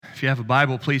If you have a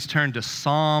Bible, please turn to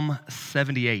Psalm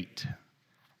 78.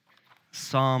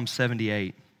 Psalm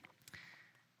 78.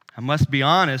 I must be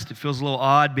honest, it feels a little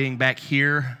odd being back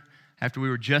here after we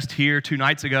were just here 2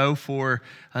 nights ago for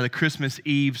the Christmas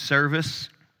Eve service.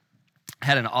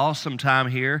 Had an awesome time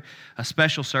here, a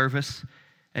special service,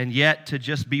 and yet to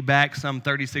just be back some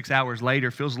 36 hours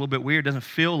later feels a little bit weird. Doesn't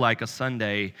feel like a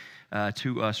Sunday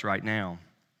to us right now.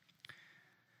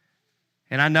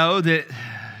 And I know that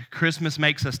Christmas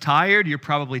makes us tired. You're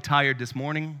probably tired this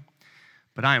morning,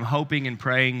 but I am hoping and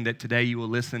praying that today you will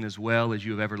listen as well as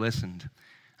you have ever listened.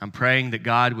 I'm praying that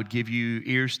God would give you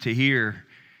ears to hear,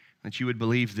 that you would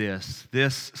believe this.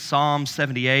 This Psalm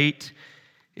 78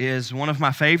 is one of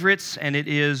my favorites, and it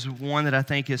is one that I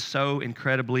think is so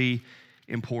incredibly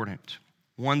important.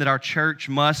 One that our church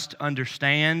must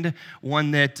understand,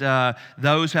 one that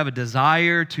those who have a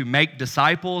desire to make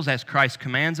disciples as Christ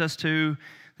commands us to,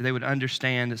 that they would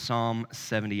understand Psalm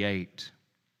 78.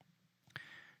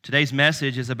 Today's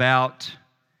message is about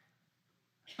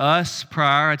us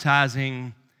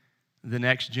prioritizing the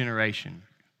next generation.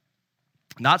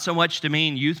 Not so much to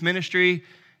mean youth ministry,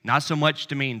 not so much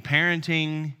to mean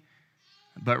parenting,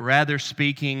 but rather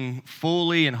speaking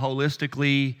fully and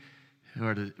holistically,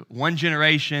 or to one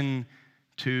generation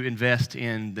to invest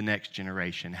in the next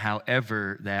generation,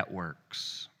 however that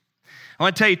works. I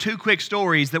want to tell you 2 quick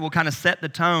stories that will kind of set the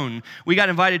tone. We got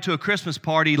invited to a Christmas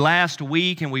party last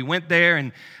week, and we went there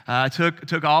and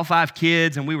took all 5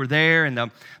 kids, and we were there. And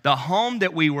the home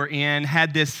that we were in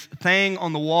had this thing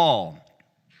on the wall.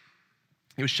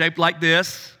 It was shaped like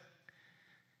this.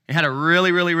 It had a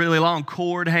really, really, really long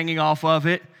cord hanging off of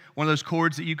it, one of those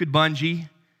cords that you could bungee.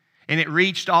 And it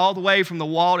reached all the way from the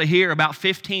wall to here, about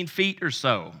 15 feet or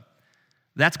so.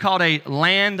 That's called a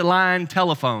landline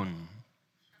telephone.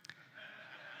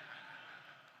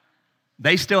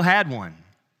 They still had one.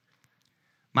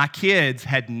 My kids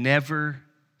had never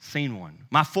seen one.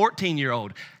 My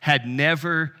 14-year-old had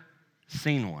never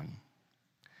seen one.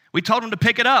 We told them to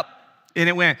pick it up, and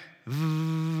it went,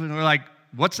 and we're like,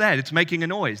 what's that? It's making a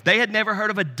noise. They had never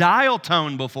heard of a dial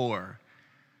tone before.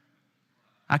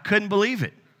 I couldn't believe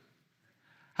it.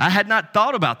 I had not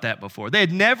thought about that before. They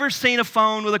had never seen a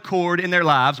phone with a cord in their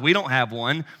lives. We don't have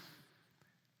one.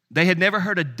 They had never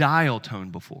heard a dial tone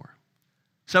before.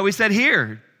 So we said,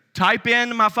 here, type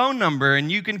in my phone number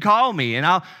and you can call me and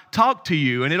I'll talk to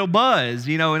you and it'll buzz,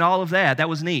 and all of that. That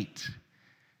was neat.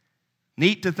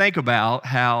 Neat to think about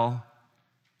how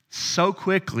so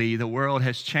quickly the world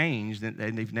has changed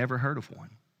and they've never heard of one.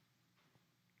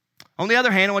 On the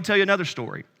other hand, I want to tell you another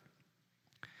story.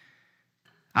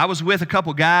 I was with a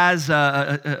couple guys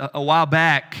a while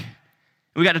back.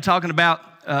 We got to talking about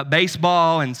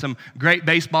baseball and some great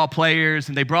baseball players,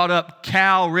 and they brought up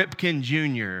Cal Ripken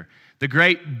Jr., the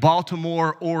great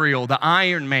Baltimore Oriole, the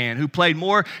Iron Man, who played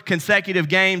more consecutive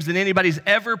games than anybody's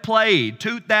ever played,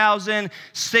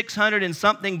 2,600 and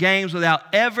something games without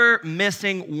ever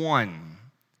missing one.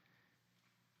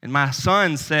 And my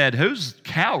son said, who's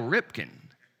Cal Ripken?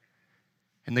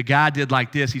 And the guy did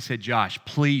like this. He said, Josh,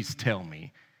 please tell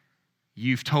me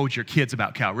you've told your kids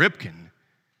about Cal Ripken.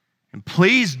 And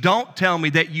please don't tell me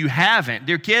that you haven't.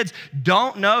 Their kids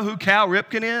don't know who Cal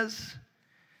Ripken is.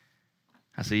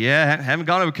 I said, yeah, I haven't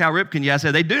gone over Cal Ripken yet. I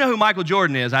said, they do know who Michael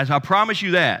Jordan is. I promise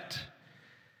you that.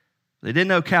 They didn't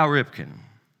know Cal Ripken.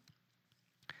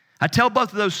 I tell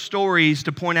both of those stories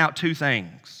to point out 2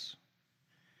 things.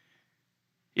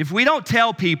 If we don't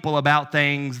tell people about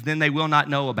things, then they will not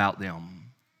know about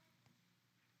them.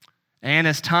 And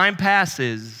as time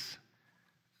passes,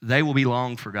 they will be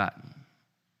long forgotten.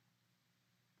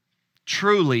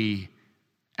 Truly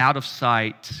out of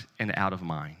sight and out of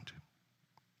mind.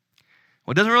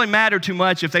 Well, it doesn't really matter too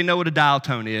much if they know what a dial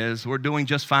tone is. We're doing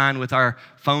just fine with our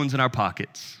phones in our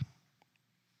pockets.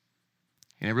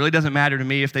 And it really doesn't matter to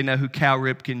me if they know who Cal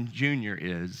Ripken Jr.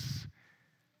 is.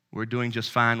 We're doing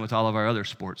just fine with all of our other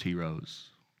sports heroes.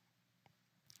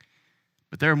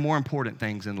 But there are more important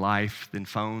things in life than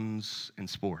phones and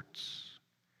sports.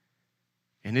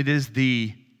 And it is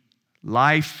the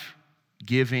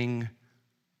life-giving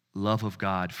love of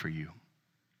God for you.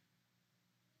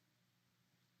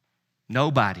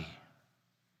 Nobody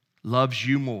loves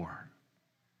you more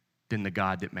than the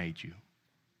God that made you.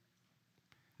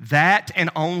 That and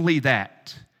only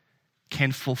that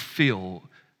can fulfill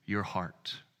your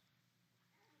heart.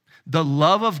 The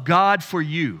love of God for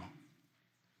you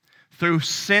through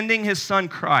sending His Son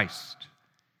Christ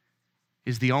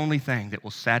is the only thing that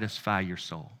will satisfy your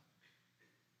soul.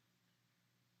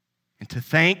 And to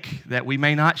think that we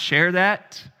may not share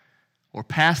that or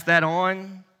pass that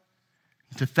on,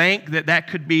 to think that that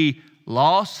could be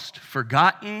lost,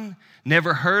 forgotten,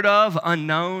 never heard of,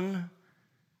 unknown,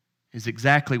 is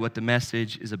exactly what the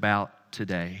message is about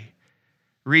today.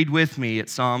 Read with me at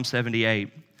Psalm 78.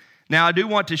 Now, I do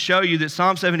want to show you that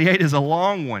Psalm 78 is a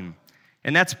long one,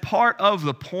 and that's part of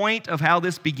the point of how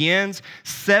this begins.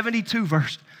 72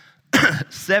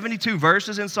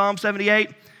 verses in Psalm 78.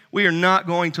 We are not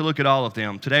going to look at all of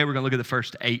them. Today, we're going to look at the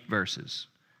first 8 verses.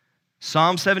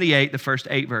 Psalm 78, the first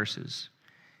 8 verses.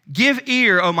 Give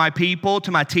ear, O my people,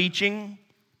 to my teaching.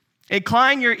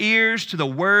 Incline your ears to the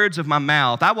words of my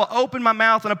mouth. I will open my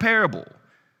mouth in a parable.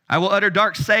 I will utter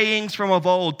dark sayings from of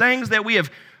old, things that we have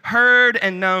heard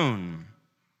and known,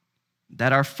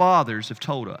 that our fathers have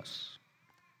told us.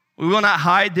 We will not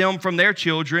hide them from their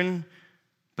children,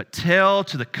 but tell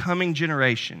to the coming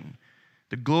generation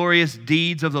the glorious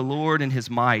deeds of the Lord and his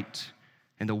might,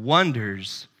 and the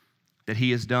wonders that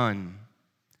he has done.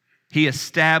 He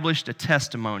established a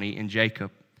testimony in Jacob,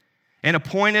 and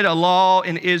appointed a law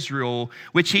in Israel,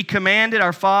 which he commanded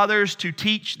our fathers to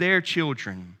teach their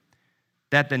children,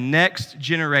 that the next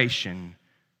generation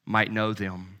might know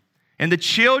them, and the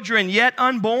children yet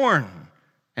unborn,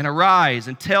 and arise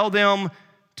and tell them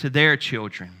to their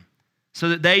children, so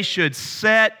that they should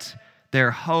set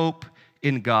their hope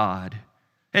in God,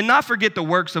 and not forget the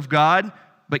works of God,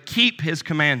 but keep his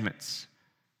commandments,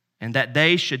 and that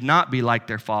they should not be like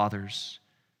their fathers,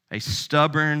 a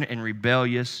stubborn and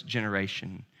rebellious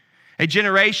generation, a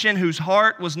generation whose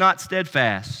heart was not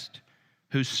steadfast,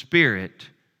 whose spirit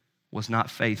was not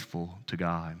faithful to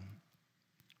God.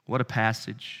 What a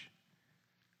passage.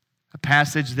 A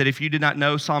passage that if you did not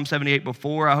know Psalm 78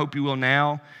 before, I hope you will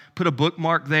now. Put a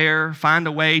bookmark there. Find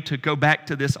a way to go back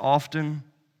to this often.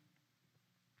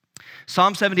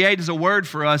 Psalm 78 is a word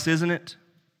for us, isn't it?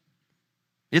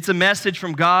 It's a message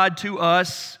from God to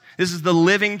us. This is the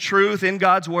living truth in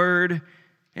God's word,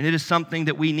 and it is something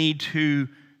that we need to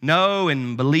know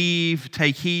and believe,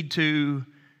 take heed to,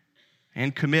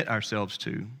 and commit ourselves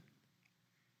to.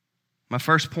 My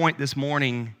first point this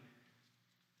morning,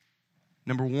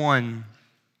 number 1,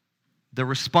 the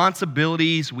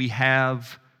responsibilities we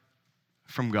have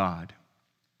from God.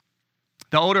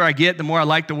 The older I get, the more I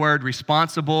like the word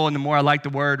responsible, and the more I like the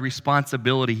word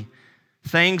responsibility.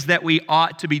 Things that we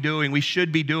ought to be doing, we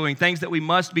should be doing, things that we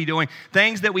must be doing,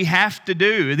 things that we have to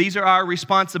do. These are our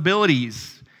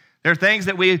responsibilities. There are things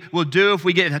that we will do if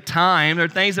we get time. There are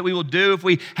things that we will do if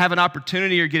we have an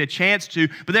opportunity or get a chance to.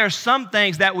 But there are some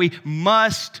things that we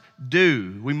must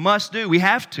do. We must do. We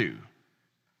have to.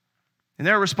 And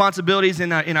there are responsibilities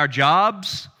in our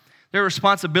jobs. There are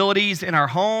responsibilities in our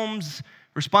homes.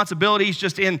 Responsibilities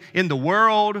just in the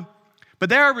world. But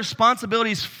there are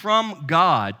responsibilities from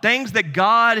God, things that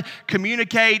God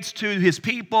communicates to his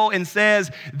people and says,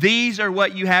 these are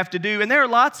what you have to do. And there are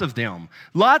lots of them,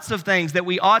 lots of things that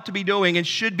we ought to be doing and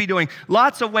should be doing,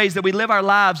 lots of ways that we live our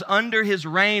lives under his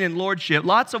reign and lordship,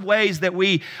 lots of ways that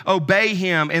we obey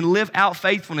him and live out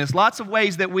faithfulness, lots of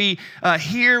ways that we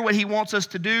hear what he wants us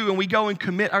to do and we go and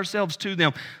commit ourselves to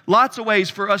them, lots of ways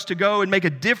for us to go and make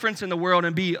a difference in the world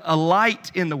and be a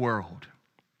light in the world.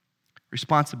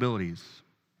 Responsibilities.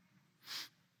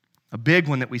 A big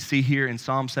one that we see here in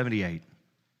Psalm 78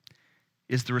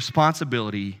 is the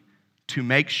responsibility to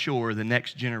make sure the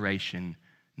next generation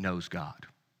knows God.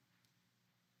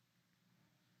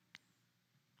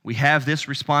 We have this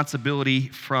responsibility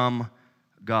from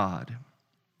God.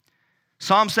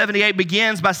 Psalm 78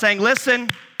 begins by saying,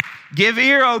 listen, give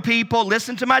ear, O people,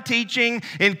 listen to my teaching,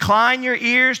 incline your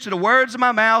ears to the words of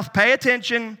my mouth, pay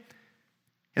attention.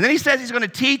 And then he says he's going to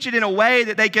teach it in a way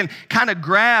that they can kind of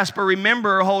grasp or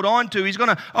remember or hold on to. He's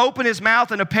going to open his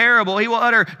mouth in a parable. He will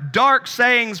utter dark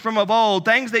sayings from of old,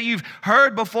 things that you've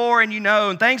heard before and you know,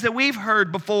 and things that we've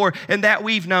heard before and that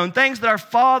we've known, things that our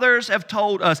fathers have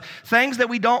told us, things that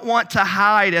we don't want to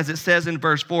hide, as it says in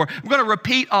verse 4. I'm going to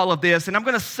repeat all of this, and I'm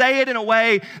going to say it in a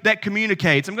way that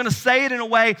communicates. I'm going to say it in a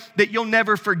way that you'll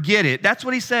never forget it. That's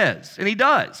what he says, and he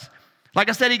does. Like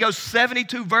I said, he goes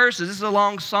 72 verses. This is a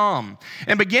long psalm.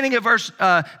 And beginning at verse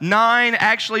 9,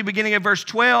 actually beginning at verse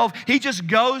 12, he just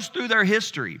goes through their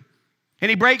history. And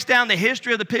he breaks down the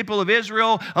history of the people of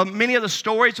Israel, many of the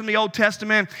stories from the Old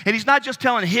Testament. And he's not just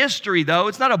telling history, though.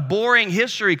 It's not a boring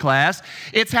history class.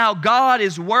 It's how God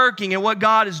is working and what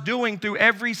God is doing through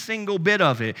every single bit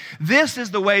of it. This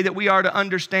is the way that we are to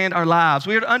understand our lives.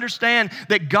 We are to understand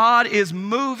that God is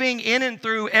moving in and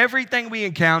through everything we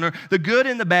encounter, the good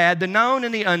and the bad, the known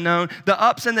and the unknown, the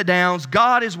ups and the downs.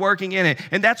 God is working in it.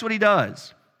 And that's what he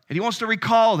does. And he wants to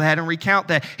recall that and recount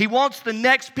that. He wants the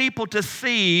next people to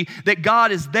see that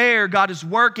God is there, God is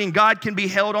working, God can be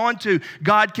held on to,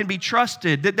 God can be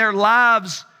trusted, that their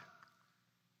lives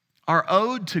are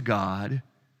owed to God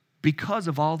because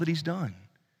of all that he's done.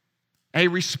 A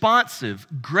responsive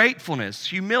gratefulness,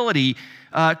 humility,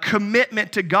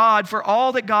 commitment to God for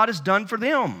all that God has done for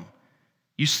them.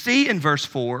 You see in verse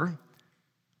 4,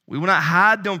 we will not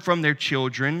hide them from their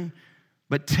children,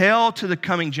 but tell to the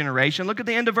coming generation. Look at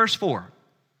the end of verse 4.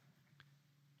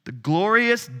 The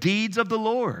glorious deeds of the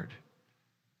Lord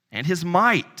and his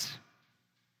might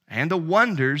and the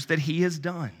wonders that he has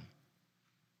done.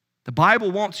 The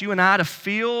Bible wants you and I to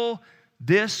feel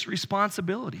this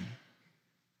responsibility.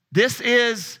 This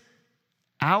is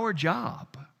our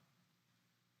job.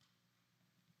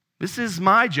 This is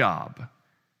my job.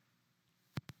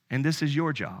 And this is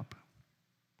your job.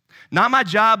 Not my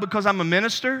job because I'm a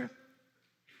minister,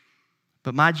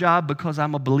 but my job because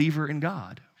I'm a believer in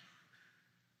God.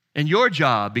 And your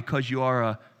job because you are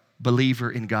a believer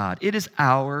in God. It is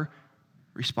our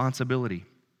responsibility.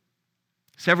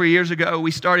 Several years ago, we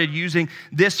started using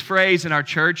this phrase in our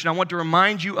church, and I want to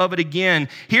remind you of it again.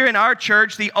 Here in our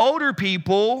church, the older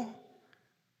people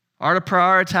are to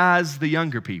prioritize the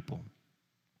younger people.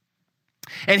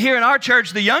 And here in our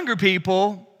church, the younger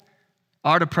people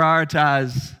are to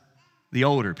prioritize the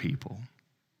older people.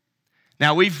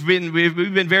 Now, we've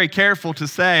been very careful to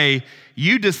say,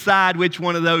 you decide which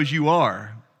one of those you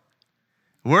are.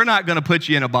 We're not going to put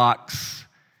you in a box.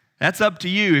 That's up to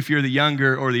you if you're the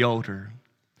younger or the older.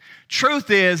 Truth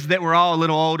is that we're all a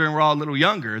little older and we're all a little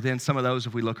younger than some of those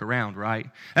if we look around, right?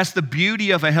 That's the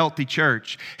beauty of a healthy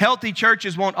church. Healthy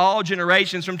churches want all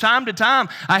generations. From time to time,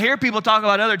 I hear people talk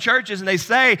about other churches and they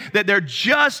say that they're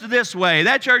just this way.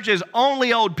 That church is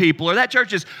only old people, or that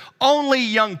church is only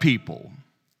young people.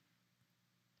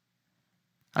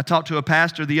 I talked to a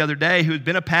pastor the other day who had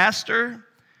been a pastor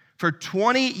for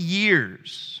 20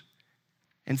 years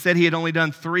and said he had only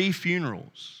done 3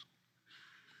 funerals.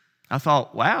 I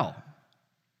thought, wow,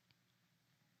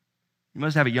 you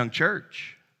must have a young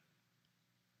church.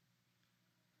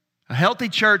 A healthy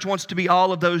church wants to be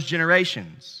all of those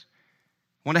generations.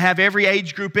 We want to have every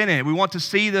age group in it. We want to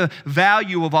see the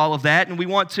value of all of that, and we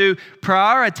want to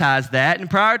prioritize that and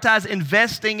prioritize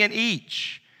investing in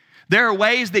each. There are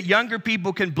ways that younger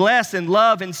people can bless and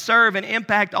love and serve and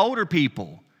impact older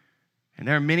people. And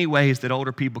there are many ways that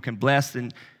older people can bless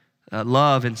and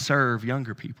love and serve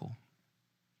younger people,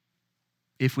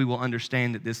 if we will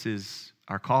understand that this is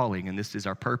our calling and this is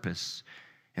our purpose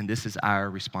and this is our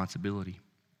responsibility.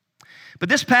 But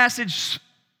this passage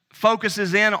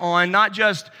focuses in on not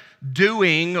just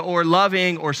doing or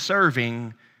loving or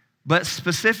serving, but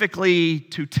specifically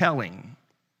to telling.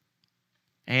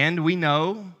 And we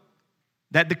know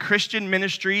that the Christian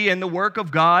ministry and the work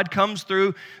of God comes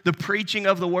through the preaching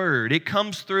of the word. It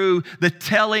comes through the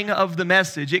telling of the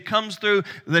message. It comes through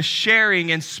the sharing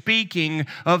and speaking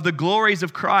of the glories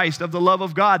of Christ, of the love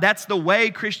of God. That's the way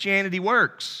Christianity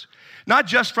works. Not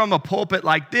just from a pulpit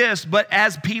like this, but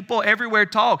as people everywhere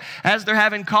talk, as they're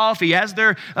having coffee, as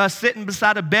they're sitting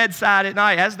beside a bedside at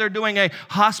night, as they're doing a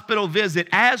hospital visit,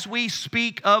 as we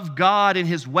speak of God and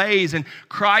his ways and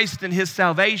Christ and his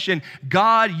salvation,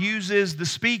 God uses the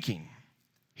speaking.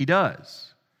 He does.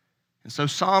 And so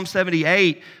Psalm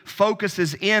 78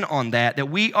 focuses in on that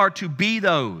we are to be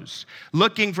those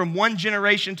looking from one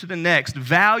generation to the next,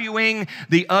 valuing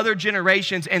the other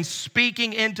generations and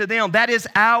speaking into them. That is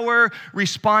our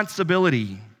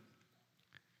responsibility.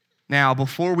 Now,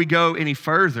 before we go any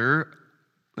further,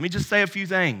 let me just say a few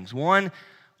things. One,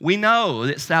 we know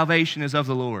that salvation is of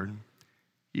the Lord.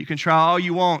 You can try all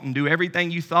you want and do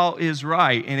everything you thought is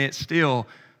right, and it still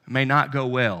may not go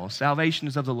well. Salvation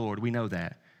is of the Lord. We know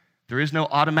that. There is no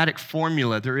automatic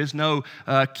formula. There is no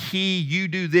key, you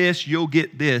do this, you'll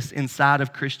get this inside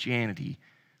of Christianity.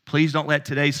 Please don't let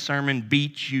today's sermon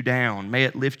beat you down. May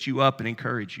it lift you up and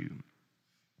encourage you.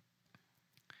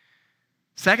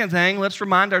 Second thing, let's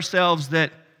remind ourselves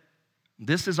that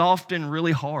this is often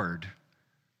really hard.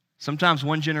 Sometimes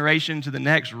one generation to the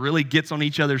next really gets on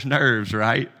each other's nerves,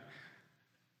 right?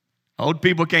 Old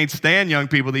people can't stand young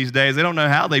people these days. They don't know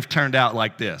how they've turned out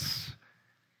like this.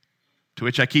 To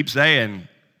which I keep saying,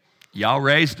 y'all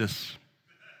raised us.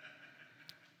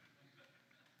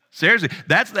 Seriously,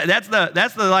 that's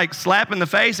the like slap in the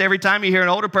face every time you hear an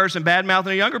older person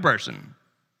bad-mouthing a younger person.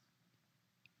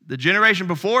 The generation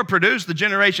before produced the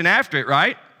generation after it,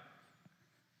 right?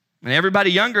 And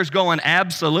everybody younger is going,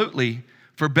 absolutely,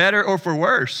 for better or for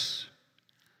worse.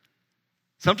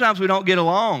 Sometimes we don't get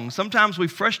along. Sometimes we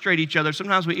frustrate each other.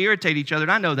 Sometimes we irritate each other,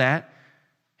 and I know that.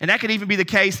 And that could even be the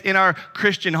case in our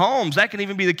Christian homes. That can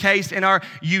even be the case in our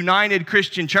united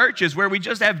Christian churches where we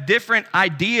just have different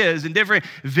ideas and different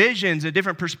visions and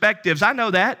different perspectives. I know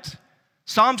that.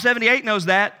 Psalm 78 knows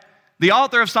that. The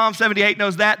author of Psalm 78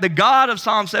 knows that. The God of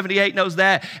Psalm 78 knows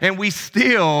that. And we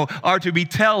still are to be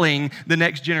telling the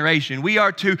next generation. We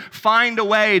are to find a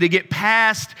way to get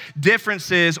past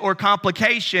differences or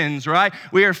complications, right?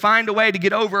 We are to find a way to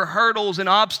get over hurdles and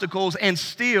obstacles and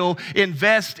still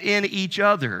invest in each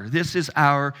other. This is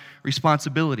our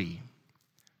responsibility.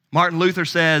 Martin Luther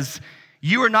says,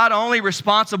 you are not only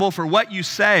responsible for what you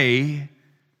say,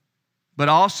 but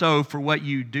also for what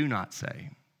you do not say.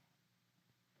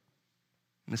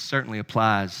 And this certainly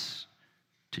applies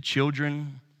to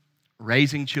children,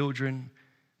 raising children.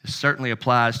 This certainly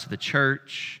applies to the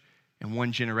church and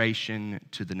one generation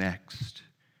to the next.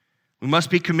 We must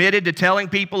be committed to telling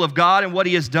people of God and what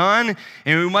He has done,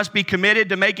 and we must be committed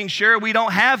to making sure we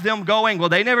don't have them going, well,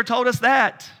 they never told us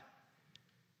that.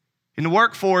 In the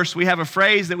workforce, we have a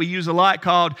phrase that we use a lot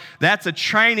called, that's a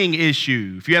training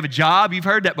issue. If you have a job, you've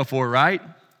heard that before, right?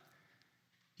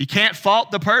 You can't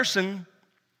fault the person.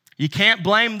 You can't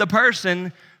blame the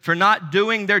person for not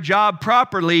doing their job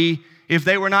properly if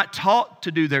they were not taught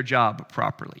to do their job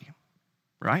properly,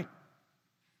 right?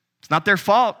 It's not their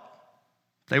fault.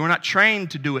 They were not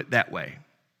trained to do it that way.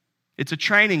 It's a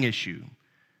training issue.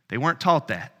 They weren't taught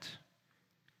that.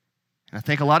 And I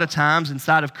think a lot of times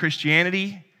inside of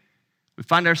Christianity, we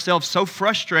find ourselves so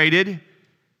frustrated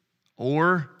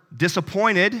or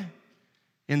disappointed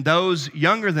in those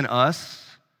younger than us.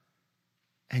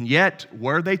 And yet,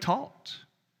 were they taught?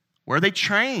 Were they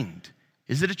trained?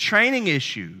 Is it a training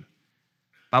issue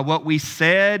by what we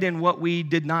said and what we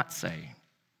did not say?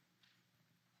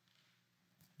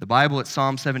 The Bible at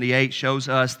Psalm 78 shows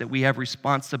us that we have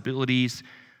responsibilities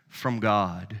from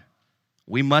God.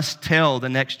 We must tell the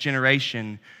next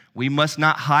generation. We must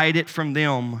not hide it from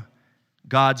them.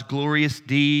 God's glorious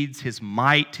deeds, His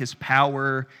might, His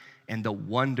power, and the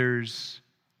wonders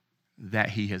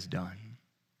that He has done.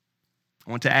 I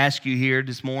want to ask you here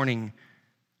this morning,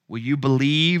 will you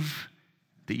believe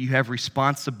that you have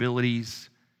responsibilities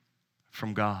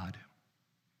from God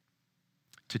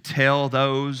to tell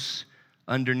those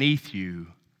underneath you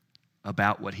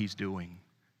about what He's doing,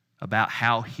 about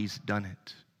how He's done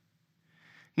it?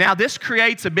 Now, this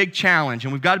creates a big challenge,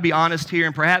 and we've got to be honest here,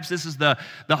 and perhaps this is the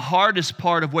hardest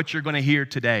part of what you're going to hear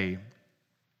today.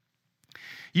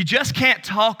 You just can't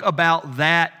talk about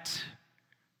that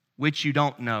which you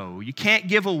don't know. You can't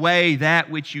give away that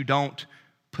which you don't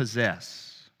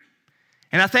possess.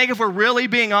 And I think if we're really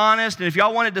being honest, and if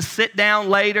y'all wanted to sit down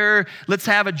later, let's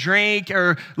have a drink,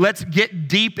 or let's get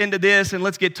deep into this and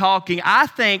let's get talking, I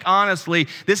think, honestly,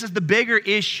 this is the bigger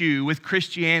issue with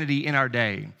Christianity in our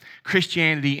day,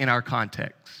 Christianity in our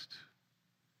context.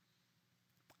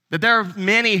 That there are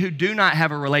many who do not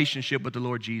have a relationship with the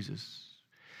Lord Jesus.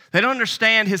 They don't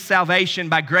understand His salvation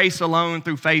by grace alone,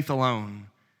 through faith alone.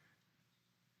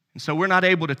 And so we're not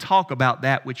able to talk about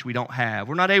that which we don't have.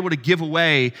 We're not able to give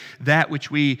away that which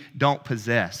we don't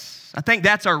possess. I think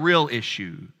that's our real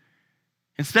issue.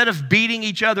 Instead of beating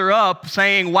each other up,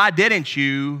 saying, why didn't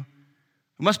you?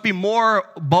 We must be more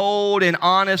bold and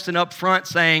honest and upfront,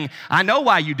 saying, I know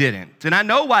why you didn't, and I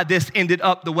know why this ended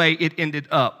up the way it ended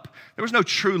up. There was no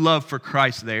true love for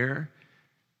Christ there.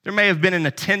 There may have been an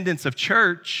attendance of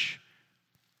church,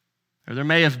 or there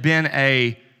may have been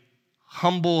a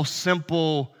humble,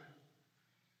 simple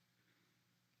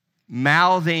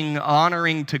mouthing,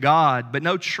 honoring to God, but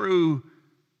no true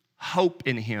hope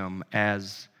in Him,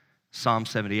 as Psalm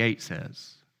 78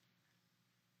 says.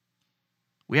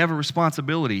 We have a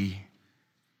responsibility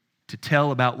to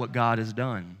tell about what God has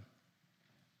done.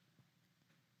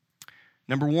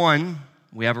 Number one,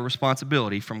 we have a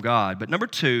responsibility from God. But number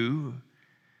two,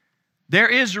 there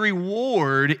is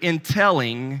reward in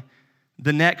telling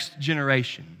the next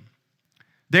generation.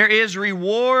 There is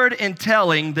reward in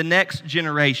telling the next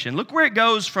generation. Look where it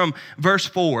goes from verse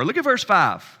 4. Look at verse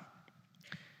 5.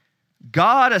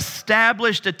 God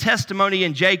established a testimony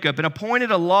in Jacob and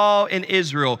appointed a law in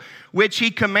Israel, which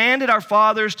He commanded our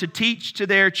fathers to teach to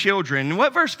their children. And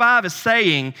what verse 5 is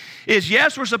saying is,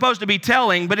 yes, we're supposed to be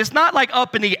telling, but it's not like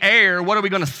up in the air, what are we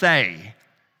going to say?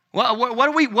 Well,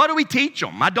 what do we teach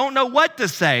them? I don't know what to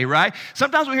say, right?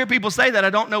 Sometimes we hear people say that, I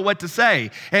don't know what to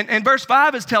say. And verse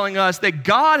 5 is telling us that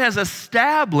God has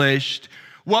established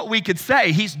what we could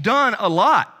say. He's done a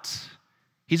lot.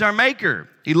 He's our maker.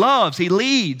 He loves, He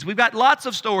leads. We've got lots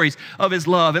of stories of His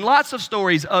love and lots of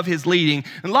stories of His leading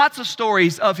and lots of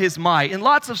stories of His might and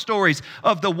lots of stories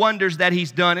of the wonders that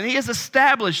He's done. And He has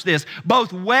established this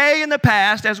both way in the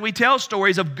past as we tell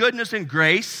stories of goodness and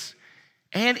grace,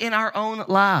 and in our own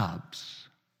lives.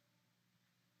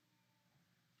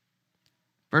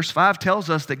 Verse 5 tells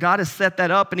us that God has set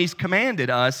that up and He's commanded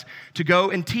us to go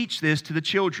and teach this to the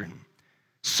children.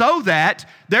 so that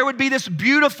there would be this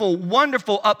beautiful,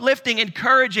 wonderful, uplifting,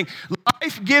 encouraging,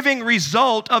 life-giving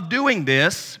result of doing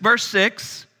this, verse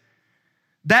 6,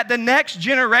 that the next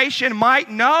generation might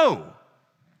know.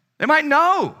 They might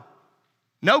know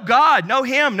God, know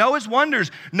Him, know His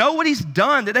wonders, know what He's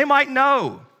done, that they might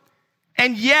know.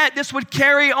 And yet, this would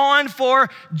carry on for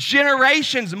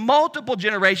generations, multiple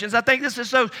generations. I think this is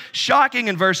so shocking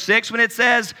in verse 6 when it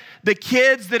says, the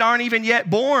kids that aren't even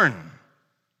yet born.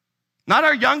 Not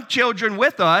our young children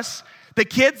with us, the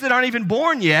kids that aren't even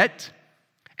born yet,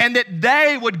 and that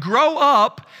they would grow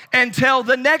up and tell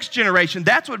the next generation.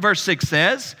 That's what verse 6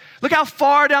 says. Look how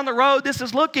far down the road this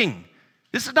is looking.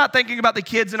 This is not thinking about the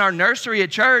kids in our nursery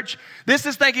at church. This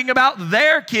is thinking about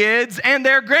their kids and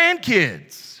their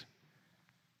grandkids.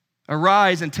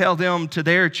 Arise and tell them to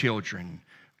their children.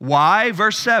 Why?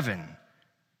 Verse 7.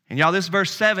 And y'all, this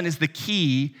verse 7 is the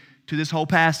key to this whole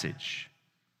passage.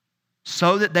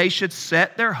 So that they should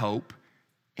set their hope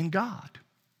in God.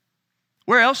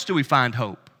 Where else do we find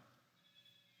hope?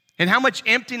 And how much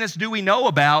emptiness do we know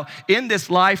about in this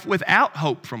life without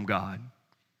hope from God?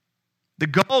 The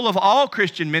goal of all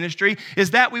Christian ministry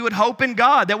is that we would hope in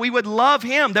God, that we would love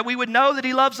Him, that we would know that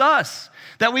He loves us,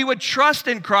 that we would trust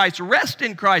in Christ, rest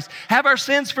in Christ, have our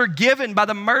sins forgiven by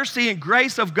the mercy and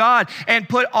grace of God, and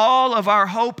put all of our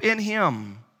hope in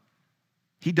Him.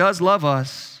 He does love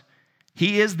us.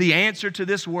 He is the answer to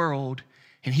this world,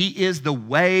 and He is the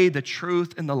way, the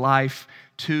truth, and the life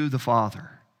to the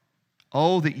Father.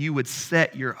 Oh, that you would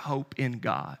set your hope in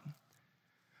God.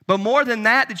 But more than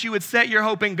that you would set your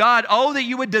hope in God, oh, that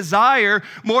you would desire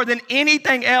more than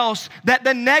anything else that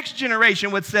the next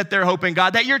generation would set their hope in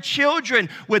God, that your children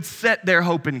would set their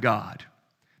hope in God.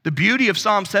 The beauty of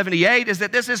Psalm 78 is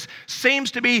that this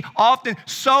seems to be often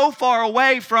so far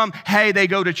away from, hey, they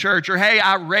go to church, or hey,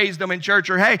 I raised them in church,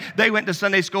 or hey, they went to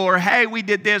Sunday school, or hey, we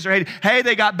did this, or hey,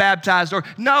 they got baptized. Or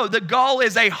no, the goal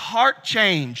is a heart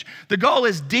change. The goal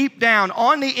is deep down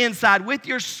on the inside with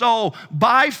your soul,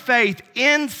 by faith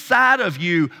inside of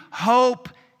you, hope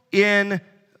in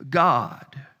God.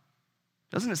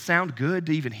 Doesn't it sound good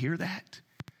to even hear that?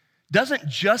 Doesn't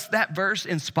just that verse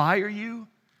inspire you?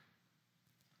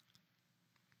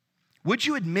 Would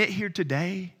you admit here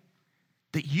today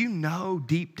that you know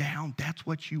deep down that's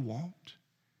what you want?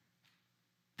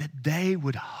 That they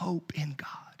would hope in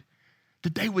God,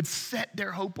 that they would set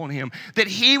their hope on Him, that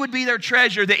He would be their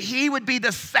treasure, that He would be the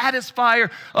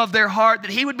satisfier of their heart, that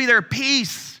He would be their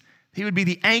peace, He would be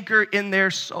the anchor in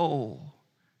their soul.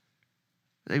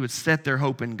 They would set their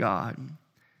hope in God.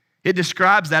 It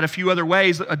describes that a few other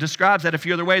ways. Look what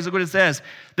it says,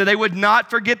 that they would not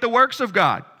forget the works of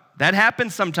God. That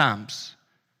happens sometimes.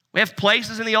 We have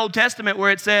places in the Old Testament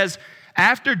where it says,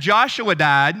 after Joshua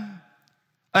died,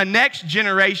 a next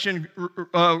generation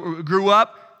grew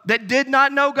up that did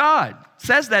not know God. It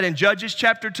says that in Judges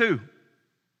chapter 2.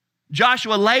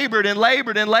 Joshua labored and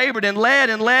labored and labored and led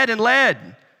and led and led.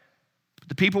 But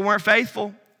the people weren't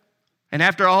faithful. And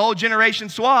after a whole generation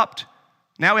swapped,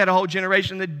 now we had a whole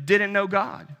generation that didn't know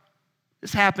God.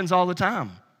 This happens all the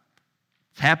time.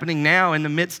 It's happening now in the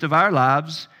midst of our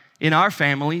lives, in our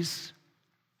families.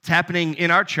 It's happening in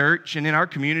our church and in our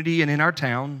community and in our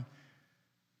town.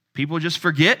 People just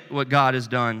forget what God has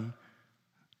done.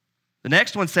 The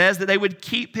next one says that they would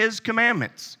keep His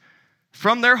commandments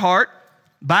from their heart,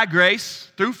 by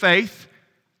grace, through faith,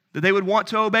 that they would want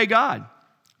to obey God.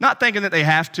 Not thinking that they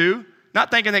have to,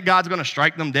 not thinking that God's going to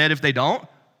strike them dead if they don't,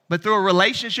 but through a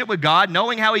relationship with God,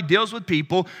 knowing how He deals with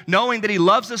people, knowing that He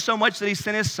loves us so much that He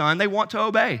sent His Son, they want to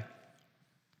obey.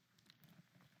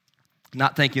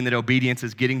 Not thinking that obedience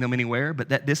is getting them anywhere, but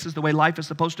that this is the way life is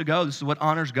supposed to go. This is what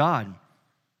honors God.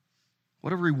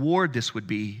 What a reward this would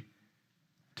be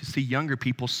to see younger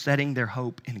people setting their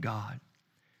hope in God.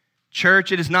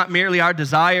 Church, it is not merely our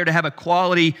desire to have a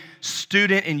quality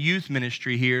student and youth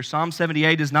ministry here. Psalm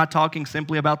 78 is not talking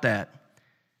simply about that.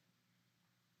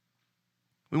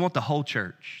 We want the whole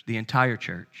church, the entire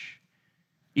church.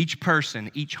 Each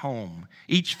person, each home,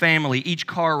 each family, each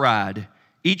car ride,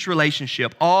 each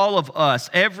relationship, all of us,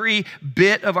 every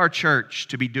bit of our church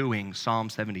to be doing Psalm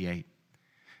 78.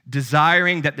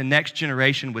 Desiring that the next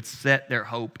generation would set their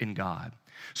hope in God.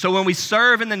 So when we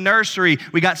serve in the nursery,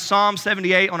 we got Psalm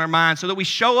 78 on our mind. So that we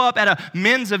show up at a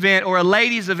men's event or a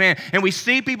ladies' event and we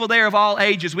see people there of all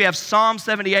ages, we have Psalm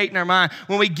 78 in our mind.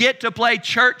 When we get to play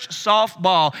church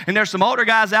softball and there's some older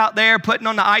guys out there putting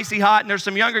on the icy hot and there's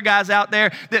some younger guys out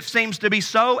there that seems to be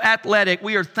so athletic,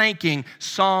 we are thinking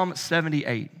Psalm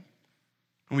 78.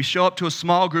 When we show up to a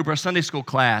small group or a Sunday school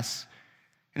class,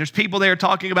 and there's people there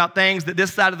talking about things that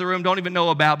this side of the room don't even know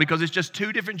about because it's just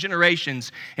two different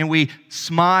generations, and we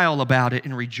smile about it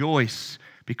and rejoice.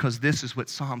 because this is what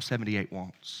Psalm 78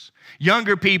 wants.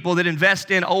 Younger people that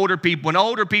invest in older people, and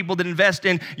older people that invest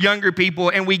in younger people,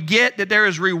 and we get that there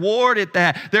is reward at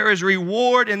that. There is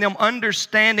reward in them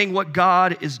understanding what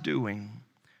God is doing.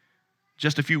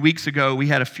 Just a few weeks ago, we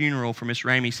had a funeral for Miss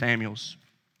Ramey Samuels.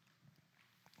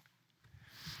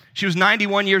 She was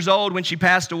 91 years old when she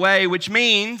passed away, which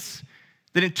means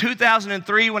that in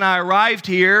 2003, when I arrived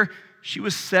here, she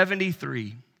was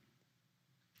 73.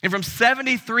 And from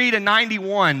 73 to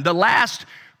 91, the last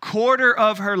quarter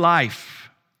of her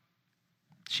life,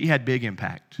 she had big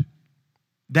impact.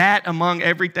 That, among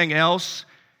everything else,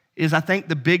 is, I think,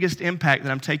 the biggest impact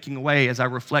that I'm taking away as I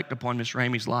reflect upon Miss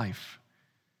Ramey's life.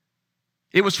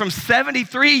 It was from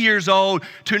 73 years old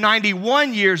to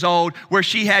 91 years old where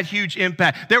she had huge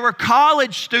impact. There were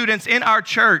college students in our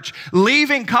church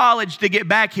leaving college to get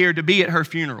back here to be at her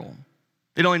funeral.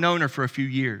 They'd only known her for a few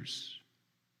years.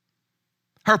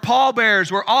 Her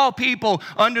pallbearers were all people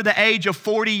under the age of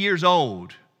 40 years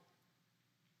old.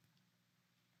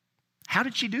 How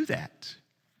did she do that?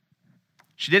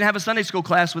 She didn't have a Sunday school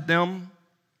class with them.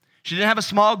 She didn't have a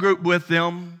small group with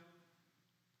them.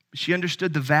 She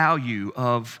understood the value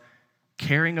of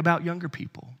caring about younger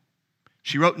people.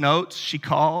 She wrote notes, she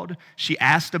called, she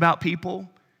asked about people.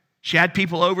 She had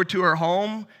people over to her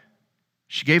home.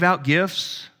 She gave out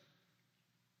gifts.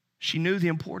 She knew the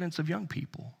importance of young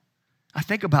people. I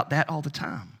think about that all the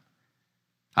time.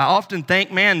 I often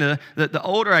think, man, the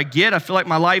older I get, I feel like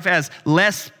my life has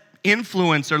less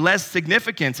influence or less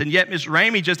significance, and yet Miss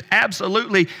Ramey just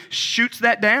absolutely shoots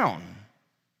that down.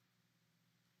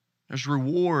 There's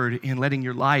reward in letting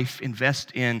your life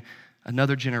invest in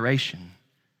another generation.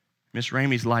 Miss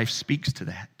Ramey's life speaks to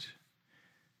that.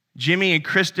 Jimmy and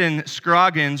Kristen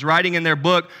Scroggins, writing in their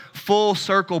book, Full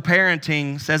Circle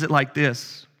Parenting, says it like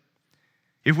this: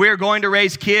 if we are going to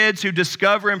raise kids who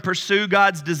discover and pursue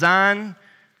God's design,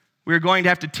 we're going to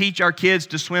have to teach our kids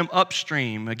to swim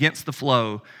upstream against the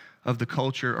flow of the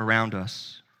culture around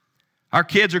us. Our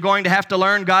kids are going to have to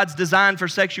learn God's design for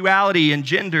sexuality and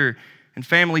gender and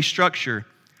family structure.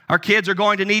 Our kids are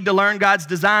going to need to learn God's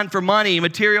design for money,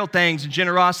 material things, and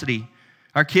generosity.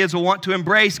 Our kids will want to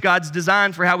embrace God's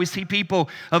design for how we see people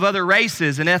of other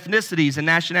races and ethnicities and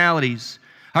nationalities.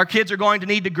 Our kids are going to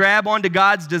need to grab onto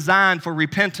God's design for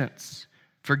repentance,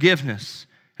 forgiveness,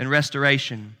 and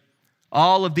restoration.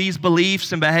 All of these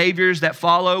beliefs and behaviors that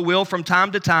follow will, from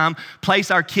time to time,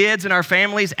 place our kids and our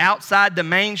families outside the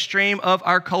mainstream of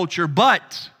our culture,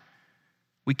 but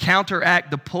we counteract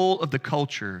the pull of the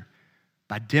culture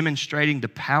by demonstrating the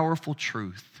powerful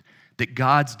truth that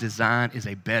God's design is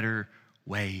a better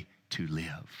way to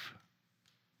live.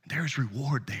 There's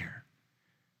reward there.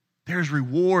 There's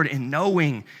reward in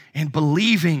knowing and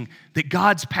believing that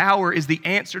God's power is the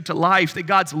answer to life, that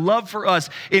God's love for us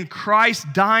in Christ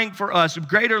dying for us.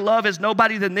 Greater love is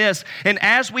nobody than this. And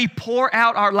as we pour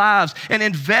out our lives and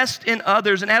invest in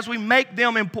others, and as we make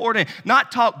them important,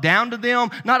 not talk down to them,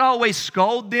 not always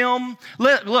scold them.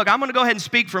 Look, I'm going to go ahead and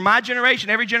speak for my generation,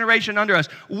 every generation under us.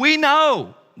 We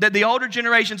know that the older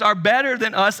generations are better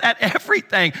than us at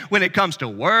everything when it comes to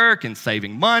work and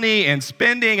saving money and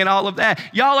spending and all of that.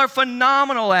 Y'all are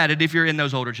phenomenal at it if you're in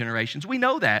those older generations. We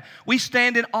know that. We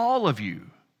stand in all of you.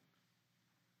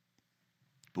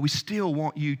 But we still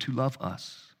want you to love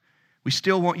us. We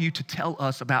still want you to tell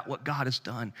us about what God has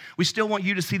done. We still want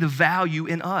you to see the value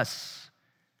in us.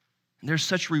 And there's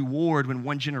such reward when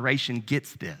one generation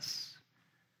gets this.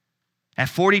 At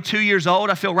 42 years old,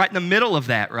 I feel right in the middle of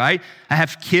that, right? I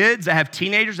have kids, I have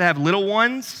teenagers, I have little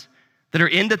ones that are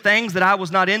into things that I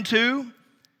was not into,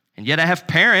 and yet I have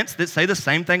parents that say the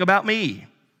same thing about me.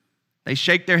 They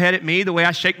shake their head at me the way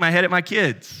I shake my head at my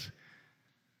kids.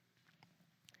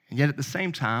 And yet at the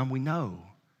same time, we know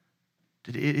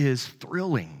that it is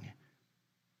thrilling.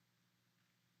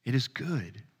 It is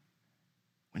good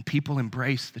when people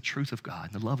embrace the truth of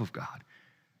God and the love of God,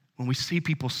 when we see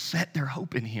people set their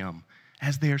hope in Him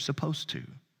as they are supposed to.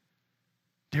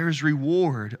 There is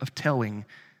reward of telling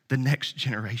the next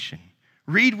generation.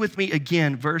 Read with me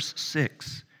again, verse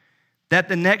 6. That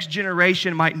the next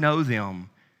generation might know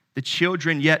them, the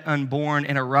children yet unborn,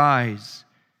 and arise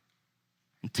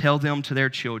and tell them to their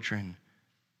children,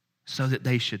 so that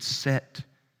they should set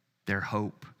their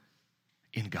hope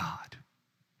in God.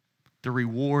 The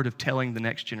reward of telling the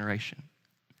next generation.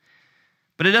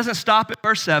 But it doesn't stop at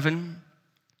verse 7.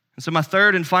 And so my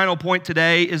third and final point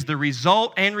today is the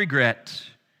result and regret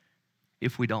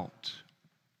if we don't.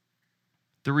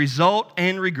 The result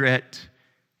and regret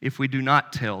if we do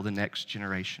not tell the next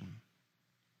generation.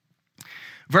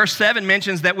 Verse 7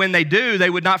 mentions that when they do, they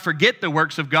would not forget the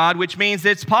works of God, which means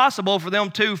it's possible for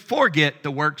them to forget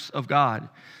the works of God.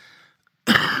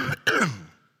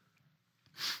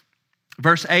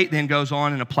 Verse 8 then goes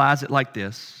on and applies it like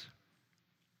this,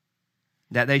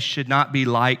 that they should not be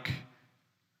like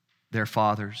their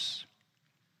fathers,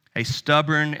 a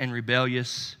stubborn and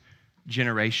rebellious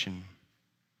generation,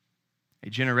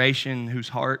 a generation whose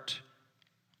heart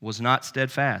was not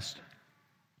steadfast,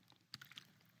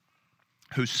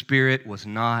 whose spirit was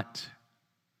not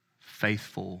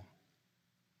faithful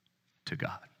to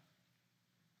God.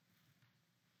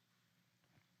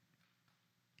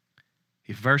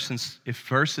 If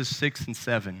verses 6 and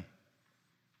 7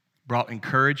 brought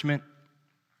encouragement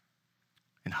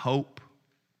and hope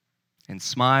and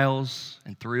smiles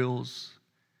and thrills,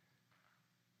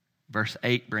 verse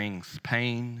 8 brings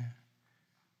pain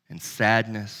and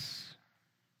sadness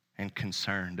and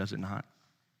concern, does it not?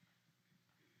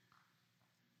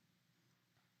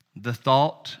 The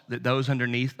thought that those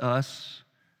underneath us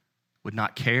would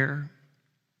not care,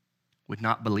 would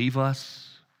not believe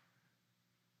us,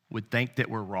 would think that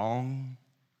we're wrong.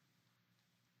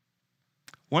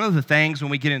 One of the things when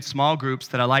we get in small groups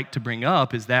that I like to bring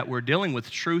up is that we're dealing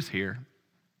with truth here.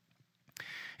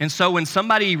 And so when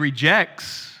somebody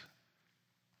rejects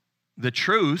the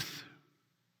truth,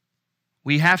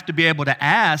 we have to be able to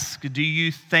ask, do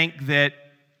you think that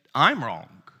I'm wrong?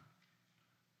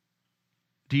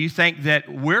 Do you think that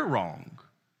we're wrong?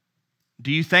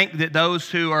 Do you think that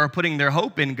those who are putting their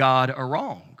hope in God are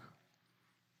wrong?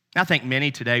 I think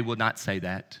many today will not say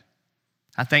that.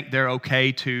 I think they're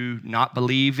okay to not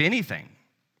believe anything.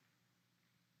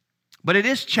 But it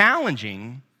is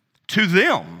challenging to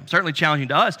them, certainly challenging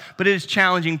to us, but it is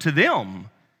challenging to them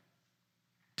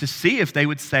to see if they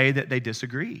would say that they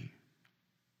disagree.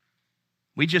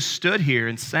 We just stood here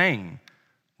and sang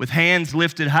with hands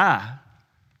lifted high.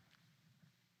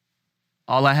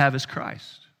 All I have is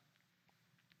Christ.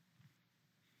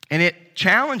 And it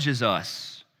challenges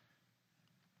us.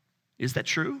 Is that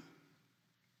true?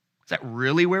 Is that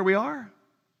really where we are?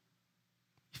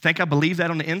 You think I believe that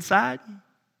on the inside?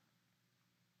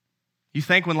 You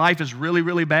think when life is really,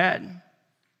 really bad and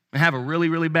have a really,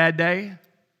 really bad day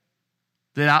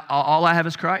that all I have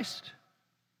is Christ?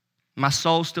 My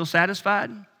soul's still satisfied?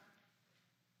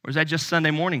 Or is that just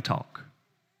Sunday morning talk?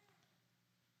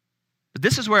 But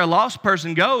this is where a lost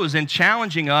person goes in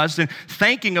challenging us and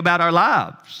thinking about our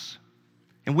lives.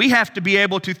 And we have to be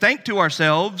able to think to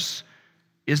ourselves,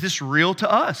 is this real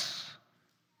to us?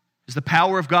 Is the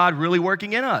power of God really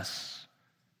working in us?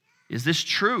 Is this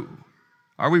true?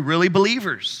 Are we really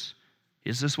believers?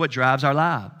 Is this what drives our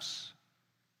lives?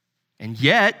 And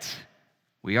yet,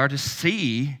 we are to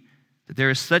see that there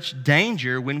is such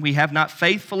danger when we have not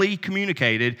faithfully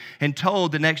communicated and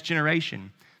told the next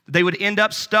generation that they would end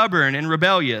up stubborn and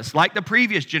rebellious like the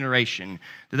previous generation,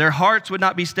 that their hearts would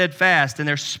not be steadfast and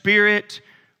their spirit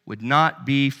would not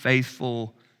be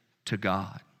faithful to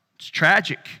God. It's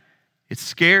tragic. It's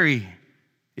scary.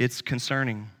 It's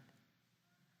concerning.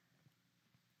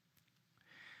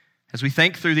 As we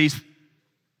think through this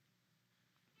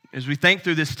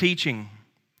teaching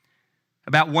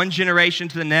about one generation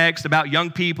to the next, about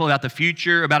young people, about the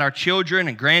future, about our children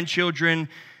and grandchildren,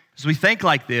 as we think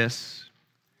like this,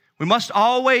 we must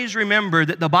always remember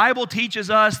that the Bible teaches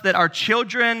us that our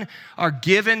children are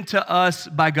given to us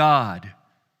by God.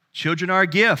 Children are a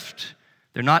gift.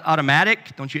 They're not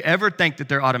automatic. Don't you ever think that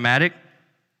they're automatic.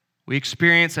 We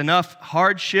experience enough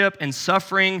hardship and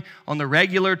suffering on the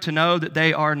regular to know that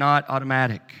they are not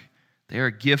automatic. They are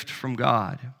a gift from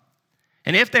God.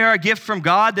 And if they are a gift from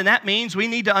God, then that means we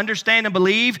need to understand and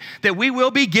believe that we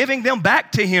will be giving them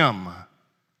back to Him.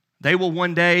 They will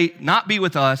one day not be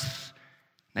with us.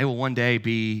 They will one day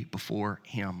be before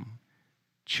Him.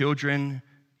 Children,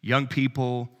 young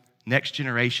people, next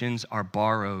generations are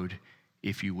borrowed,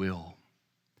 if you will.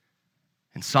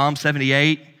 And Psalm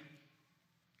 78,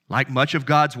 like much of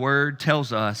God's word,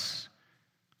 tells us,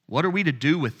 what are we to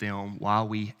do with them while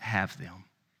we have them?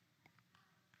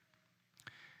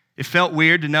 It felt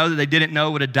weird to know that they didn't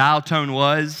know what a dial tone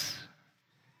was.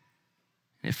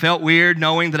 It felt weird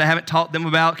knowing that I haven't taught them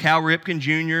about Cal Ripken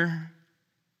Jr.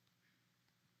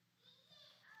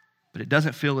 But it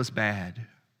doesn't feel as bad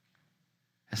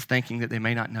as thinking that they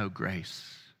may not know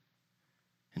grace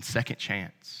and second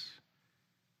chance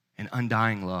and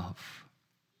undying love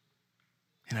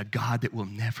and a God that will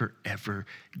never, ever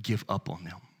give up on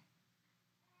them.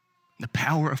 The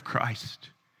power of Christ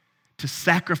to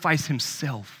sacrifice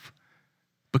Himself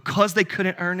because they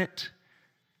couldn't earn it,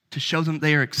 to show them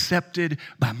they are accepted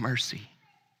by mercy.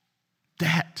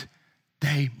 That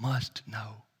they must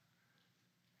know.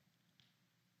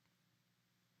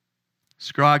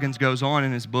 Scroggins goes on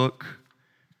in his book,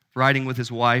 writing with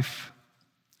his wife,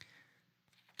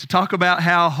 to talk about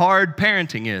how hard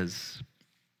parenting is.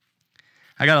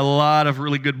 I got a lot of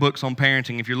really good books on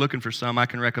parenting. If you're looking for some, I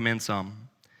can recommend some.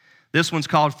 This one's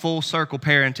called Full Circle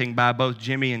Parenting by both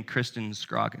Jimmy and Kristen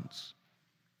Scroggins.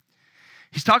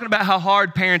 He's talking about how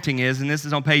hard parenting is, and this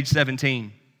is on page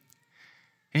 17.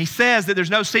 And he says that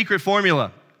there's no secret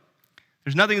formula.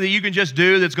 There's nothing that you can just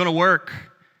do that's going to work.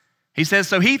 He says,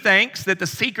 so he thinks that the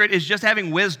secret is just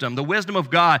having wisdom, the wisdom of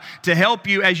God, to help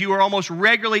you as you are almost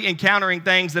regularly encountering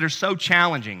things that are so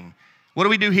challenging. What do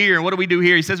we do here and what do we do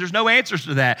here? He says there's no answers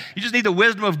to that. You just need the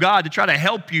wisdom of God to try to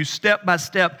help you step by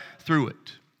step through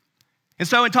it. And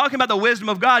so in talking about the wisdom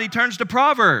of God, he turns to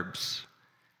Proverbs.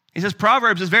 He says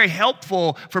Proverbs is very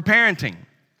helpful for parenting.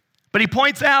 But he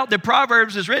points out that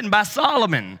Proverbs is written by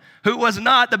Solomon, who was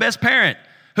not the best parent.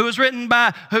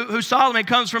 Who Solomon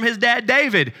comes from his dad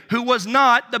David, who was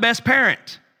not the best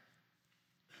parent.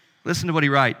 Listen to what he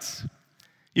writes.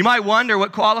 You might wonder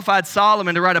what qualified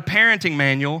Solomon to write a parenting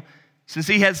manual since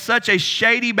he has such a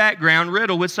shady background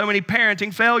riddled with so many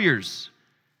parenting failures.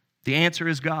 The answer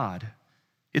is God.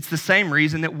 It's the same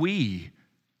reason that we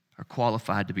are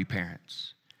qualified to be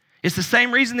parents. It's the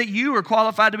same reason that you are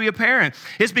qualified to be a parent.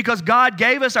 It's because God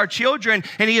gave us our children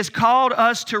and he has called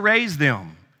us to raise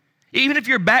them. Even if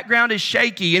your background is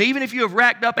shaky, and even if you have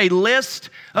racked up a list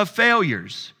of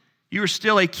failures, you are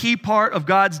still a key part of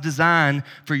God's design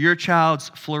for your child's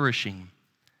flourishing.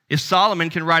 If Solomon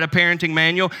can write a parenting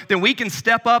manual, then we can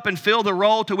step up and fill the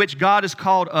role to which God has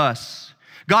called us.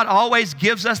 God always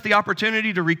gives us the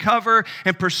opportunity to recover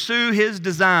and pursue his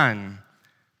design.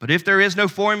 But if there is no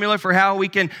formula for how we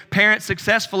can parent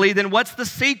successfully, then what's the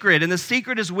secret? And the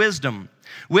secret is wisdom.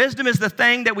 Wisdom is the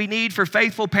thing that we need for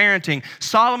faithful parenting.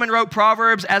 Solomon wrote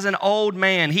Proverbs as an old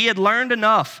man. He had learned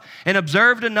enough and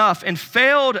observed enough and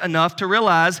failed enough to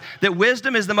realize that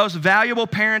wisdom is the most valuable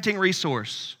parenting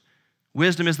resource.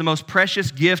 Wisdom is the most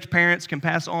precious gift parents can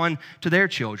pass on to their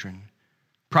children.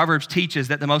 Proverbs teaches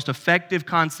that the most effective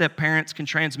concept parents can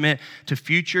transmit to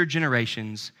future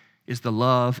generations is the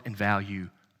love and value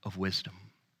of wisdom.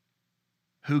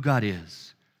 Who God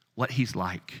is, what he's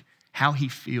like, how he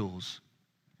feels,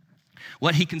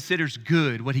 what he considers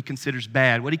good, what he considers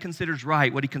bad, what he considers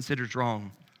right, what he considers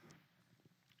wrong.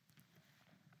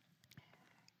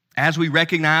 As we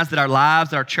recognize that our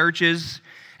lives, our churches,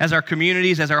 as our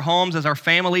communities, as our homes, as our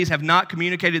families have not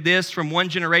communicated this from one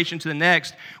generation to the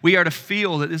next, we are to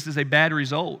feel that this is a bad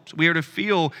result. We are to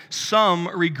feel some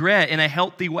regret in a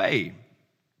healthy way.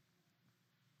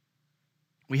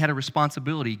 We had a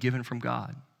responsibility given from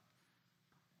God.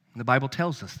 And the Bible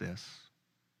tells us this.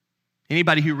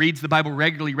 Anybody who reads the Bible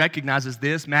regularly recognizes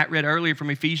this. Matt read earlier from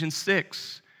Ephesians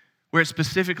 6, where it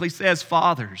specifically says,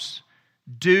 fathers,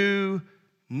 do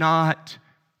not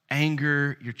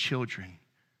anger your children.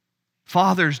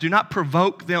 Fathers, do not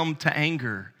provoke them to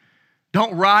anger.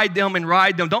 Don't ride them and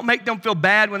ride them. Don't make them feel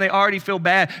bad when they already feel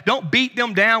bad. Don't beat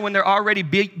them down when they're already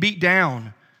beat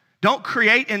down. Don't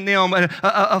create in them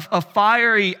a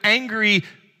fiery, angry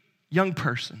young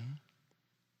person,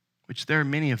 which there are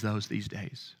many of those these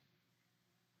days.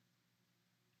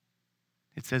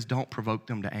 It says don't provoke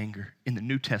them to anger in the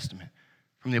New Testament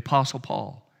from the Apostle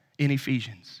Paul in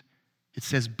Ephesians. It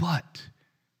says, but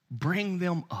bring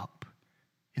them up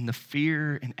in the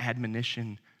fear and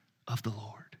admonition of the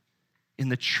Lord, in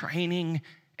the training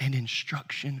and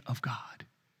instruction of God.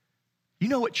 You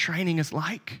know what training is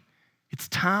like? It's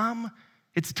time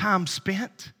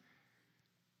spent.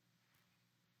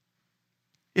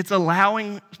 It's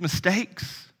allowing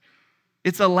mistakes.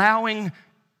 It's allowing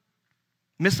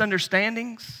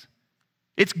misunderstandings.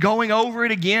 It's going over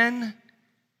it again.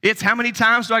 It's how many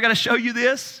times do I got to show you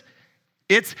this?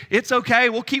 It's okay.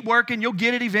 We'll keep working. You'll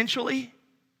get it eventually.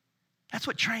 That's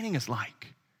what training is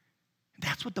like.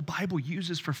 That's what the Bible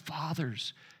uses for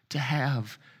fathers to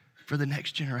have for the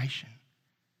next generation.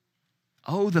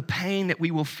 Oh, the pain that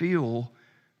we will feel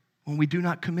when we do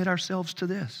not commit ourselves to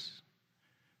this.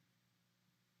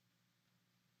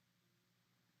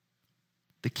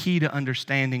 The key to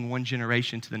understanding one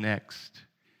generation to the next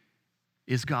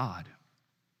is God,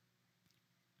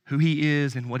 who he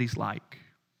is and what he's like.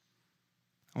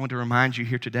 I want to remind you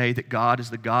here today that God is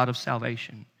the God of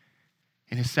salvation,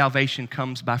 and his salvation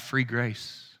comes by free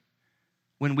grace.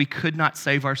 When we could not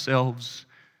save ourselves,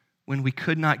 when we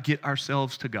could not get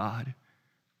ourselves to God,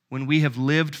 when we have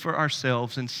lived for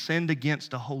ourselves and sinned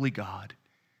against a holy God,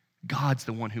 God's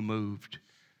the one who moved.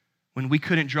 When we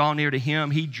couldn't draw near to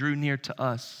him, he drew near to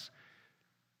us.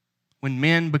 When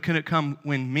men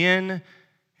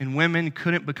and women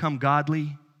couldn't become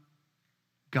godly,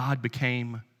 God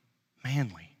became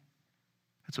manly.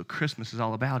 That's what Christmas is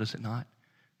all about, is it not?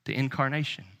 The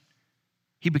incarnation.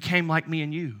 He became like me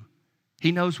and you.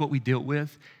 He knows what we deal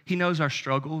with. He knows our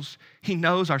struggles. He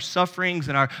knows our sufferings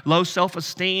and our low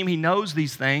self-esteem. He knows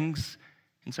these things.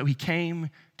 And so he came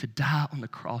to die on the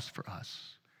cross for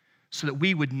us so that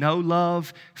we would know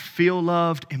love, feel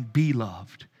loved, and be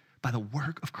loved by the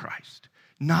work of Christ.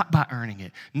 Not by earning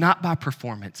it, not by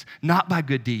performance, not by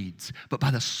good deeds, but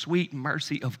by the sweet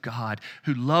mercy of God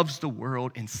who loves the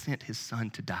world and sent his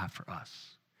Son to die for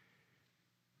us.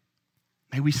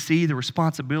 May we see the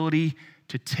responsibility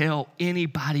to tell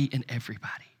anybody and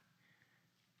everybody.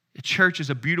 The church is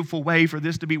a beautiful way for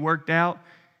this to be worked out.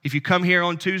 If you come here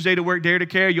on Tuesday to work Dare to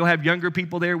Care, you'll have younger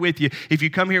people there with you. If you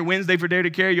come here Wednesday for Dare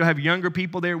to Care, you'll have younger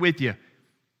people there with you.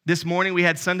 This morning we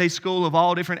had Sunday school of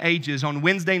all different ages. On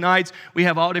Wednesday nights, we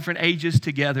have all different ages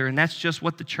together, and that's just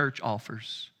what the church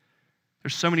offers.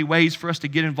 There's so many ways for us to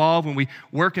get involved when we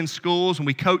work in schools, when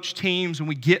we coach teams, when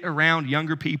we get around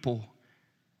younger people.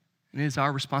 And it is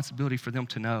our responsibility for them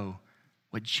to know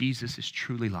what Jesus is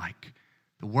truly like,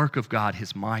 the work of God,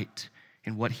 his might,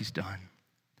 and what he's done.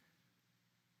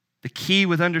 The key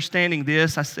with understanding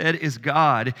this, I said, is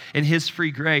God and his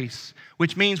free grace,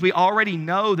 which means we already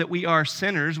know that we are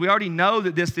sinners. We already know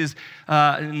that this is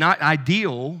not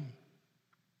ideal.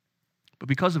 But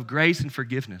because of grace and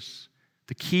forgiveness,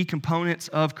 the key components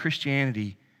of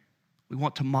Christianity, we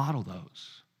want to model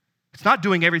those. It's not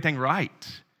doing everything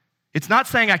right. It's not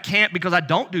saying I can't because I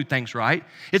don't do things right.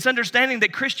 It's understanding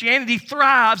that Christianity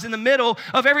thrives in the middle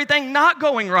of everything not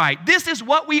going right. This is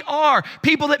what we are,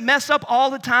 people that mess up all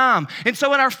the time. And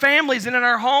so in our families and in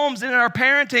our homes and in our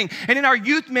parenting and in our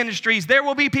youth ministries, there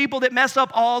will be people that mess up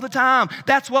all the time.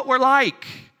 That's what we're like.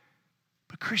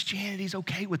 But Christianity is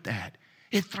okay with that.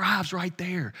 It thrives right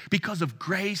there because of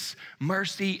grace,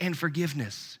 mercy, and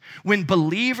forgiveness. When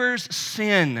believers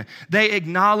sin, they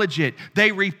acknowledge it,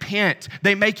 they repent,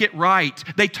 they make it right,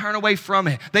 they turn away from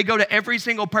it. They go to every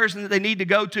single person that they need to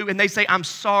go to and they say, I'm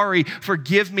sorry,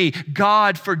 forgive me.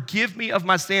 God, forgive me of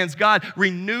my sins. God,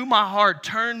 renew my heart,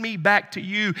 turn me back to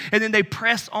you. And then they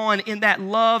press on in that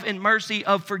love and mercy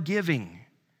of forgiving.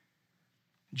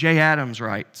 Jay Adams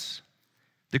writes,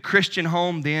 the Christian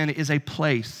home then is a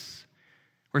place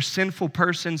where sinful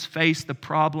persons face the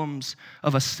problems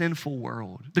of a sinful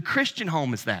world. The Christian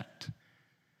home is that.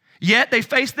 Yet they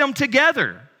face them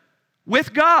together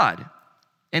with God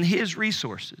and his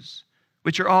resources,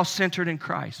 which are all centered in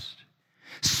Christ.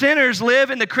 Sinners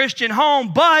live in the Christian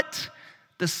home, but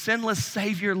the sinless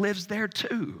Savior lives there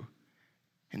too.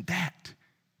 And that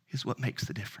is what makes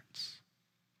the difference.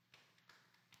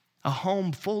 A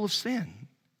home full of sin,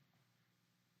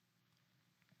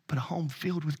 but a home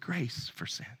filled with grace for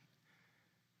sin.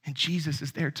 And Jesus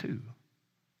is there too.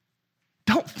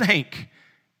 Don't think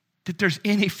that there's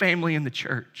any family in the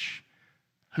church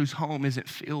whose home isn't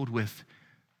filled with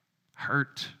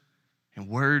hurt and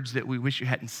words that we wish you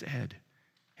hadn't said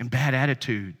and bad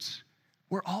attitudes.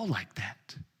 We're all like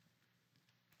that.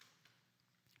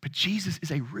 But Jesus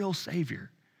is a real Savior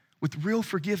with real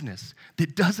forgiveness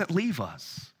that doesn't leave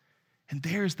us. And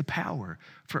there's the power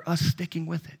for us sticking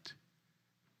with it.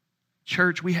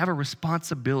 Church, we have a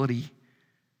responsibility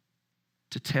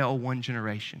to tell one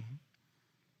generation.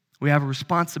 We have a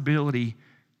responsibility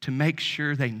to make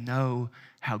sure they know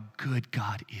how good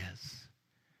God is.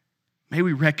 May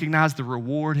we recognize the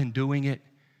reward in doing it.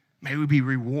 May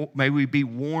we be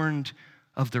warned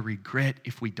of the regret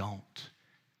if we don't.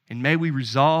 And may we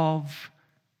resolve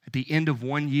at the end of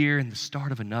one year and the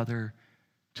start of another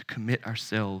to commit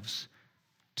ourselves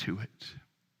to it.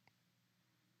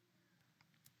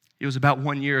 It was about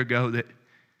 1 year ago that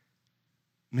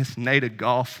Miss Nada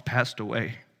Goff passed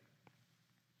away.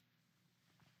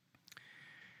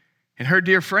 And her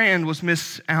dear friend was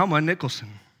Miss Alma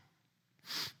Nicholson,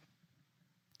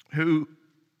 who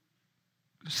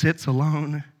sits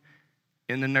alone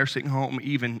in the nursing home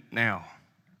even now.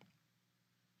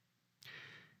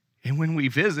 And when we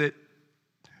visit,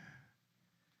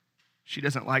 she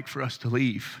doesn't like for us to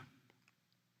leave.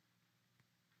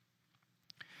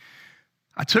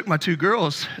 I took my two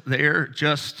girls there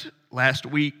just last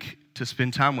week to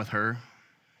spend time with her.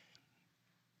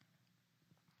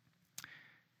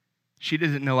 She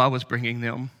didn't know I was bringing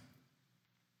them.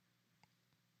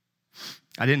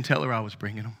 I didn't tell her I was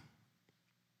bringing them.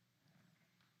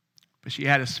 But she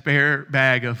had a spare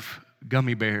bag of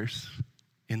gummy bears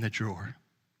in the drawer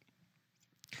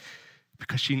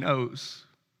because she knows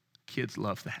kids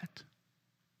love that.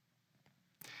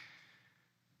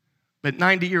 But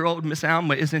 90-year-old Miss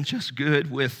Alma isn't just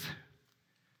good with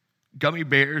gummy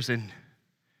bears and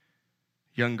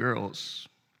young girls.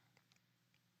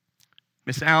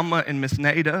 Miss Alma and Miss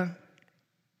Nada,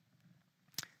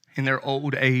 in their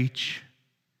old age,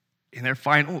 in their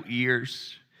final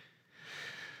years,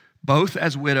 both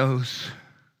as widows,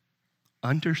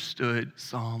 understood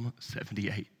Psalm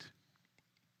 78.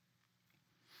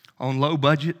 On low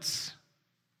budgets,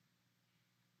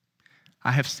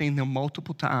 I have seen them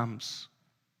multiple times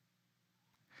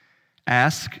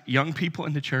ask young people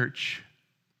in the church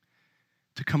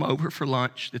to come over for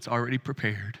lunch that's already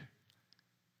prepared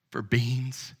for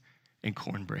beans and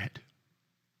cornbread.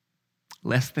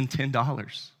 Less than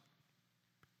 $10.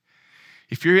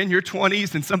 If you're in your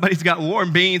 20s and somebody's got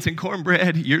warm beans and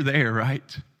cornbread, you're there,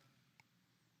 right?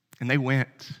 And they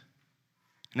went,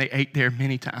 and they ate there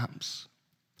many times.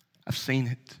 I've seen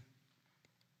it.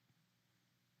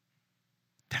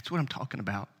 That's what I'm talking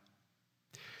about.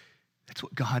 That's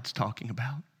what God's talking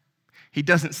about. He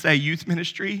doesn't say youth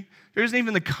ministry. There isn't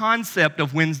even the concept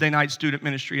of Wednesday night student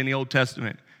ministry in the Old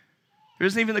Testament. There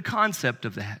isn't even the concept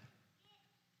of that.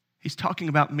 He's talking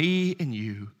about me and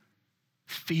you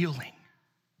feeling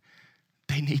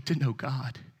they need to know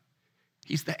God.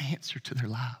 He's the answer to their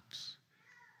lives.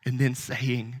 And then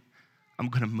saying, I'm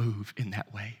going to move in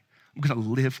that way. I'm going to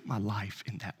live my life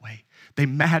in that way. They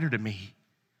matter to me.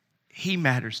 He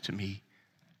matters to me.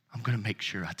 I'm going to make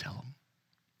sure I tell him.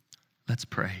 Let's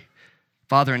pray.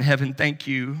 Father in heaven, thank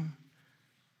you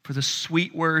for the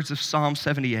sweet words of Psalm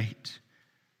 78,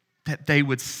 that they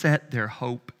would set their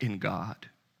hope in God.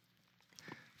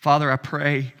 Father, I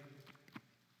pray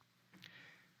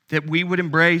that we would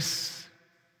embrace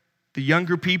the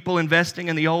younger people investing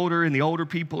in the older and the older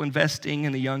people investing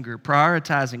in the younger,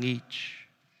 prioritizing each.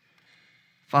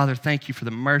 Father, thank you for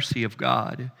the mercy of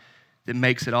God that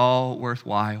makes it all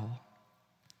worthwhile,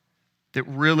 that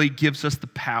really gives us the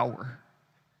power.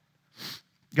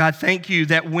 God, thank you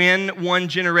that when one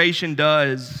generation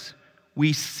does,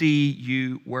 we see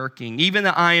you working. Even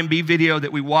the IMB video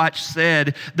that we watched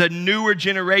said the newer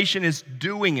generation is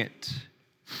doing it.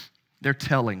 They're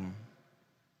telling.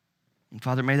 And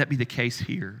Father, may that be the case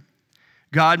here.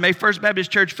 God, may First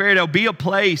Baptist Church Fairdale be a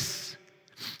place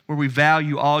where we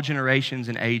value all generations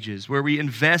and ages, where we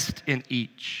invest in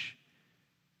each,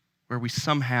 where we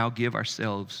somehow give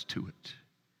ourselves to it.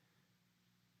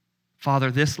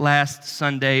 Father, this last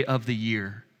Sunday of the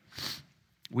year,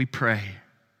 we pray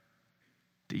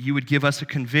that you would give us a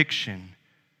conviction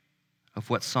of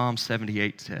what Psalm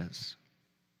 78 says.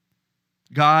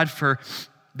 God, for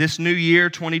this new year,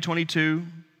 2022,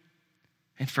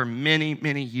 and for many,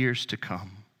 many years to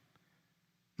come,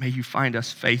 may you find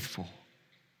us faithful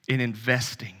in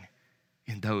investing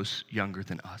in those younger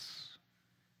than us.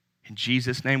 In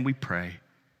Jesus' name we pray,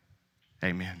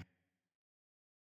 amen.